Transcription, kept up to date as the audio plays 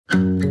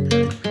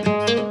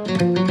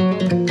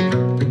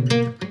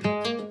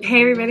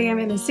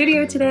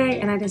studio today,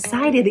 and I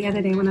decided the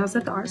other day when I was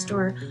at the art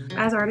store,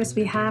 as artists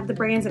we have the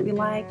brands that we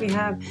like, we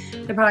have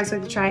the products we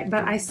like to try,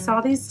 but I saw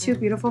these two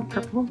beautiful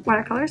purple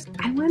watercolors.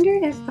 I wonder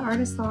if the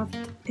Artist Loft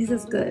is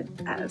as good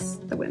as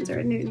the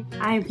Winsor & Newton.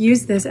 I've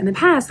used this in the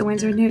past, the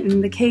Winsor & Newton,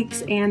 the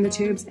cakes and the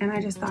tubes, and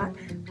I just thought,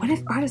 what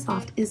if Artist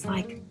Loft is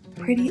like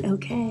pretty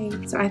okay?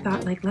 So I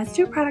thought, like, let's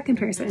do a product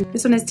comparison.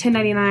 This one is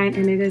 $10.99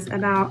 and it is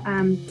about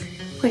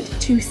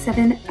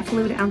 0.27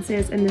 fluid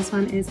ounces, and this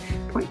one is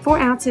 0.4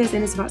 ounces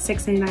and it's about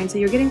 $6.99. So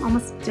you're getting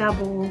almost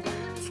double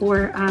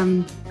for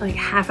like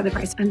half of the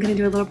price. I'm gonna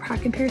do a little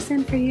product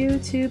comparison for you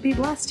to be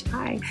blessed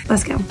by.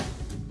 Let's go.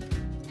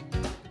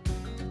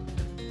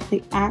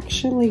 They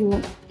actually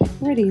look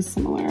pretty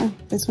similar.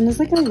 This one is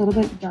like a little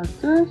bit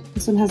darker.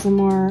 This one has a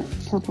more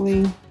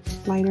purpley,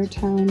 lighter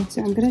tone.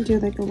 So I'm gonna do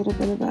like a little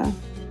bit of a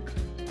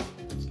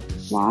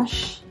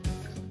wash.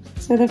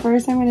 So the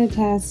first I'm going to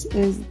test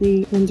is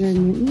the Winsor &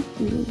 Newton.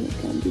 It is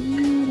like a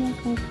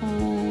beautiful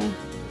color.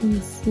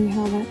 And see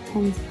how that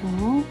comes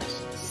out.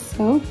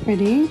 So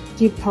pretty.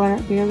 Deep color.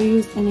 I barely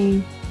used any.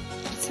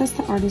 It says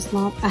the Artist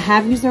Loft. I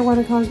have used their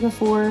watercolors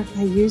before.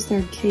 I use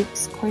their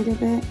cakes quite a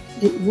bit.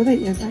 It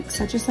really is like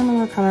such a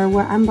similar color.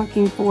 What I'm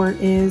looking for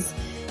is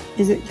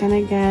it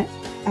going to get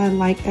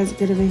like as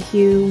good of a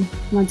hue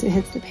once it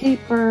hits the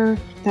paper?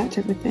 That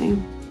type of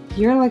thing.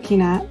 You're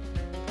looking at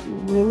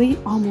really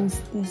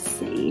almost the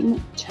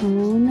same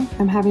tone.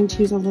 I'm having to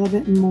use a little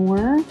bit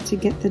more to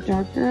get the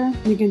darker.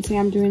 You can see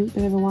I'm doing a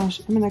bit of a wash.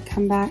 I'm going to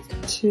come back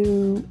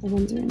to the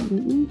Winsor &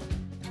 Newton.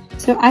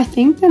 So I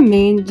think the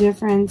main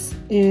difference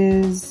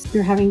is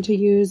you're having to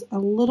use a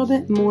little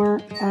bit more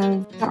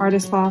of the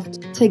Artist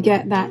Loft to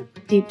get that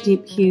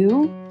deep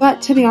hue.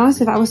 But to be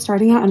honest, if I was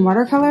starting out in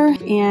watercolor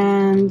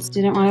and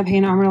didn't want to pay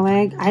an arm and a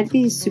leg, I'd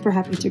be super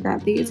happy to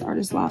grab these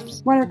Artist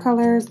Loft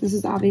watercolors. This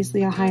is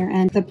obviously a higher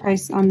end. The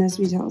price on this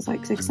retail is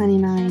like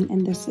 $6.99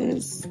 and this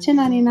is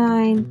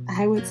 $10.99.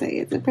 I would say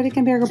it's a pretty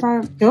comparable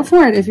product. Go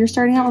for it. If you're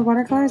starting out with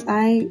watercolors,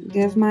 I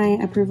give my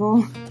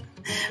approval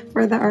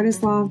for the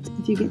Artist Loft.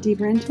 If you get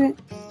deeper into it,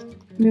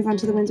 move on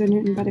to the Winsor &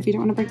 Newton. But if you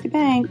don't want to break the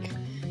bank,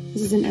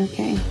 this is an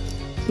okay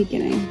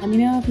beginning. Let me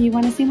know if you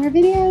want to see more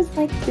videos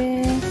like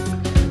this.